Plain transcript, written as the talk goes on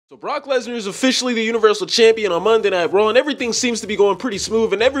So Brock Lesnar is officially the Universal Champion on Monday Night Raw, and everything seems to be going pretty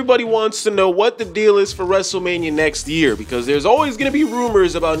smooth, and everybody wants to know what the deal is for WrestleMania next year, because there's always going to be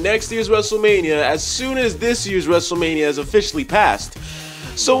rumors about next year's WrestleMania as soon as this year's WrestleMania has officially passed.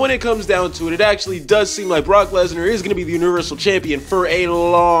 So when it comes down to it, it actually does seem like Brock Lesnar is going to be the Universal Champion for a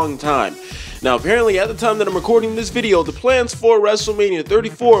long time. Now, apparently, at the time that I'm recording this video, the plans for WrestleMania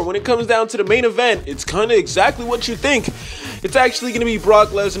 34, when it comes down to the main event, it's kind of exactly what you think. It's actually going to be Brock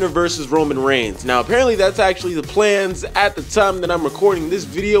Lesnar versus Roman Reigns. Now, apparently, that's actually the plans at the time that I'm recording this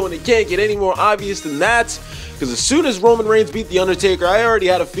video, and it can't get any more obvious than that. Because as soon as Roman Reigns beat The Undertaker, I already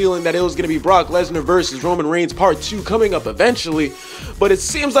had a feeling that it was going to be Brock Lesnar versus Roman Reigns Part 2 coming up eventually, but it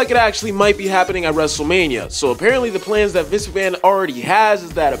seems like it actually might be happening at WrestleMania. So apparently the plans that Vince McMahon already has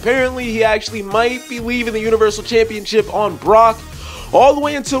is that apparently he actually might be leaving the Universal Championship on Brock all the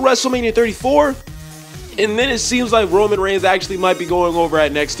way until WrestleMania 34. And then it seems like Roman Reigns actually might be going over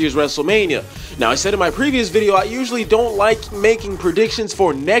at next year's WrestleMania. Now, I said in my previous video, I usually don't like making predictions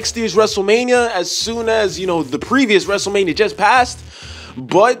for next year's WrestleMania as soon as, the previous WrestleMania just passed.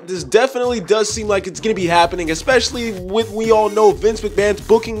 But this definitely does seem like it's going to be happening, especially with we all know Vince McMahon's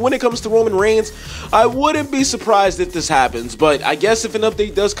booking when it comes to Roman Reigns. I wouldn't be surprised if this happens, but I guess if an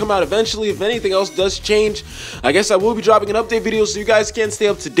update does come out eventually, if anything else does change, I guess I will be dropping an update video so you guys can stay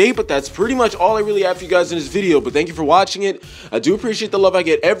up to date. But that's pretty much all I really have for you guys in this video. But thank you for watching it. I do appreciate the love I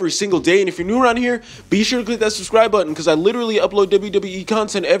get every single day, and if you're new around here, be sure to click that subscribe button because I literally upload WWE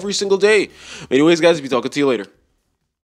content every single day. Anyways, guys, I'll be talking to you later.